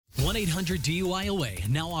1-800-DUI-AWAY,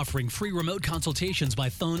 now offering free remote consultations by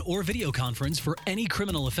phone or video conference for any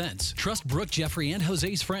criminal offense. Trust Brooke, Jeffrey, and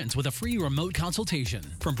Jose's friends with a free remote consultation.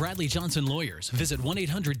 From Bradley Johnson Lawyers, visit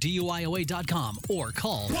 1-800-DUI-AWAY.com or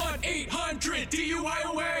call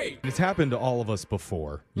 1-800-DUI-AWAY. It's happened to all of us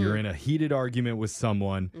before. You're in a heated argument with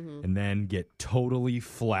someone and then get totally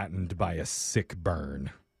flattened by a sick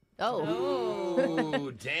burn.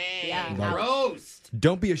 Oh, dang. Yeah. Roast.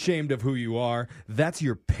 Don't be ashamed of who you are. That's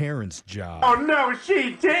your parents' job. Oh, no,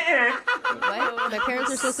 she didn't. What? My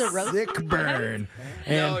parents are supposed to roast Sick burn.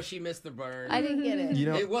 No, And, she missed the burn. I didn't get it. you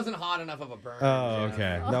know, It wasn't hot enough of a burn. oh,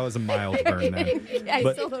 okay. That was a mild burn then. I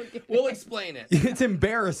But- still don't get it. We'll explain it. It's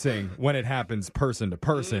embarrassing when it happens person to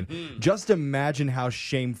person. Just imagine how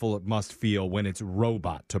shameful it must feel when it's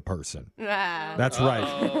robot to person. Ah. That's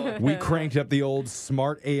right. We cranked up the old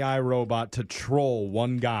smart AI robot to troll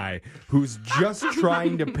one guy who's just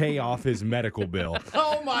trying to pay off his medical bill.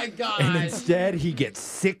 Oh, my God. And instead, he gets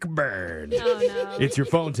sick burned. Oh, no. It's your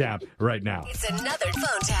phone tap right now. It's another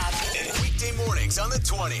phone tap. Weekday mornings on the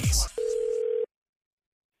 20s.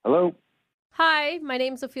 Hello? Hi, my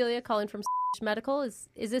name's Ophelia, calling from Medical. Is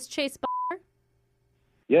this Chase Bar?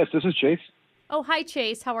 Yes, this is Chase. Oh, hi,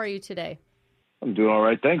 Chase. How are you today? I'm doing all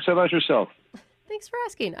right. Thanks. How about yourself? Thanks for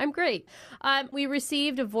asking. I'm great. We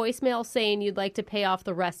received a voicemail saying you'd like to pay off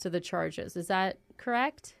the rest of the charges. Is that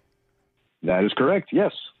correct? That is correct.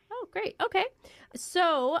 Yes. Oh, great. Okay.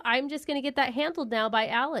 So I'm just going to get that handled now by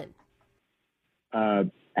Alan.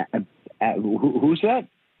 Who's that?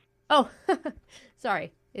 Oh,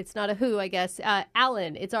 sorry. It's not a who, I guess.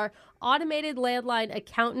 Alan. It's our automated landline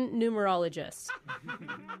accountant numerologist.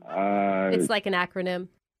 It's like an acronym.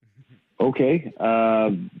 Okay.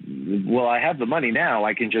 Well, I have the money now.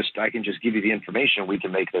 I can just give you the information. We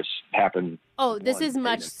can make this happen. Oh, this One is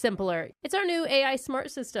much payment. simpler. It's our new AI smart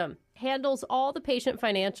system. Handles all the patient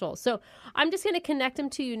financials. So I'm just going to connect him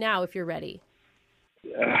to you now if you're ready.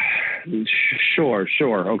 Sure.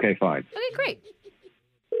 Okay, fine. Okay, great.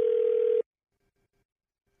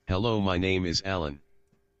 Hello, my name is Alan.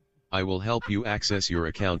 I will help you access your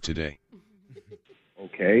account today.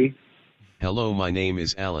 Okay. Hello, my name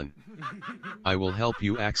is Alan. I will help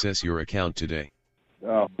you access your account today.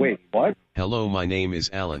 Wait, what? Hello, my name is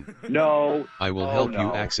Alan. No. I will Oh, help you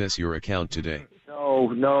no. access your account today.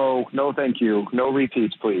 No, thank you. No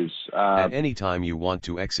repeats, please. At any time you want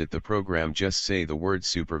to exit the program, just say the word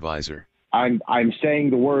supervisor. I'm saying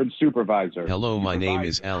the word supervisor. Hello, my name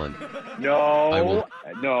is Alan.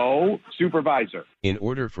 No, supervisor. In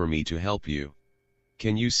order for me to help you,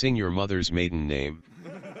 can you sing your mother's maiden name?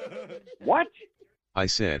 What? I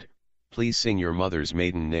said, please sing your mother's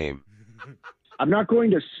maiden name. I'm not going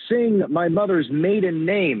to sing my mother's maiden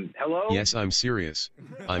name. Hello? Yes, I'm serious.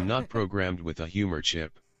 I'm not programmed with a humor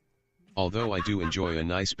chip. Although I do enjoy a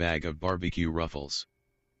nice bag of barbecue ruffles.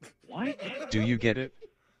 What? Do you get it?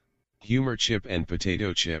 Humor chip and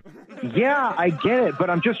potato chip. Yeah, I get it, but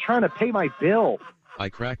I'm just trying to pay my bill. I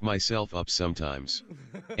crack myself up sometimes.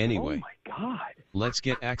 Anyway, Oh my God. let's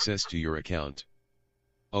get access to your account.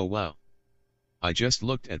 Oh wow. I just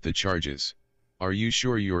looked at the charges. Are you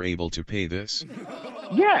sure you're able to pay this?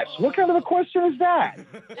 Yes, what kind of a question is that?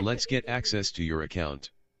 Let's get access to your account.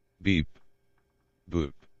 Beep.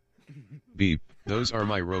 Boop. Beep. Those are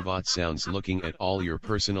my robot sounds looking at all your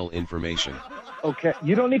personal information. Okay,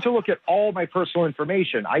 you don't need to look at all my personal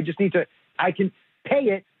information. I can pay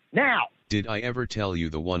it now. Did I ever tell you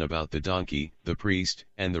the one about the donkey, the priest,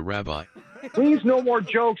 and the rabbi? Please, no more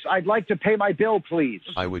jokes. I'd like to pay my bill, please.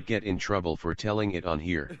 I would get in trouble for telling it on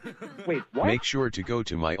here. Wait, what? Make sure to go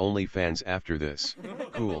to my OnlyFans after this.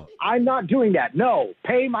 Cool. I'm not doing that. No,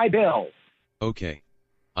 pay my bill. Okay.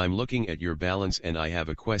 I'm looking at your balance and I have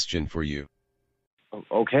a question for you.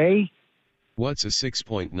 Okay? What's a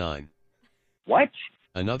 6.9? What?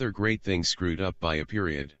 Another great thing screwed up by a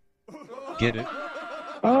period. Get it?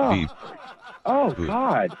 Oh, Beep. oh Boop.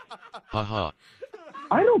 God. Haha.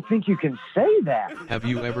 I don't think you can say that. Have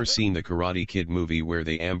you ever seen the Karate Kid movie where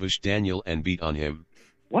they ambush Daniel and beat on him?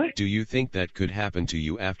 What? Do you think that could happen to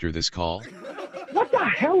you after this call? What the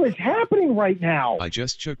hell is happening right now? I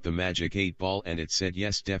just shook the magic 8-ball and it said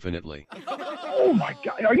yes, definitely. Oh my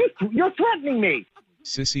God. You're threatening me.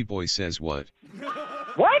 Sissy boy says what?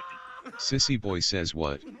 What? Sissy boy says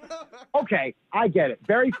what? Okay, I get it.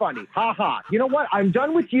 Very funny. Ha ha. You know what? I'm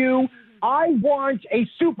done with you. I want a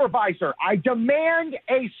supervisor. I demand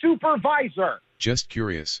a supervisor. Just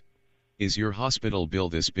curious. Is your hospital bill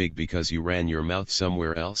this big because you ran your mouth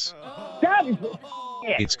somewhere else? That is it.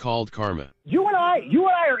 It's called karma. You and I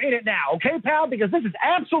are in it now, okay, pal? Because this is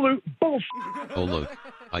absolute bullshit. Oh look,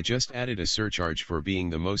 I just added a surcharge for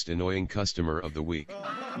being the most annoying customer of the week.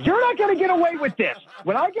 You're not going to get away with this.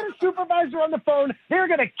 When I get a supervisor on the phone, they're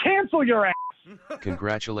going to cancel your ass.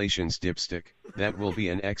 Congratulations, dipstick. That will be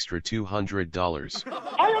an extra $200.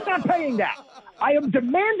 I am not paying that. I am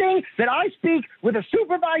demanding that I speak with a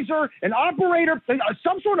supervisor, an operator,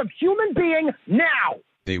 some sort of human being now.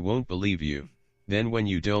 They won't believe you. Then when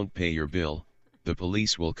you don't pay your bill, the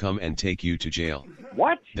police will come and take you to jail.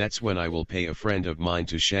 What? That's when I will pay a friend of mine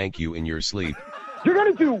to shank you in your sleep. You're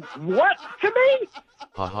going to do what to me?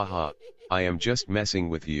 Ha ha ha. I am just messing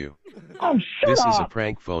with you. Oh, shut This up. is a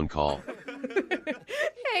prank phone call.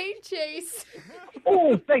 Hey, Chase.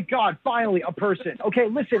 Oh, thank God, finally a person. Okay,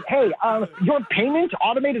 listen, hey, your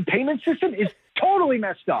automated payment system is totally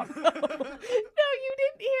messed up. No, you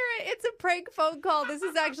didn't hear it. It's a prank phone call. This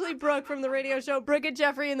is actually Brooke from the radio show Brooke and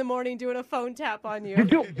Jeffrey in the Morning doing a phone tap on you. You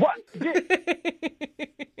do what?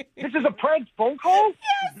 This is a prank phone call?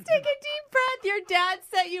 Yes, take a deep breath. Your dad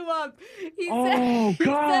set you up. He Oh, said he's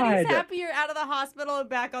God. happy you're out of the hospital and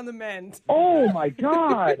back on the mend. Oh, my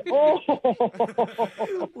God. Oh.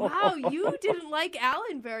 Wow, you didn't like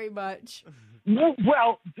A.L.A.N very much.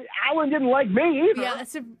 Well, A.L.A.N didn't like me either. Yeah,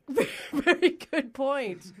 that's a very good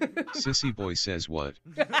point. Sissy boy says what?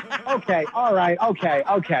 Okay, all right, okay.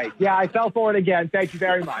 Yeah, I fell for it again. Thank you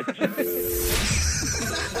very much.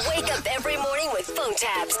 Wake up every morning with phone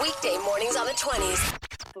taps. Weekday mornings on the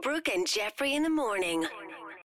 20s. Brooke and Jeffrey in the Morning.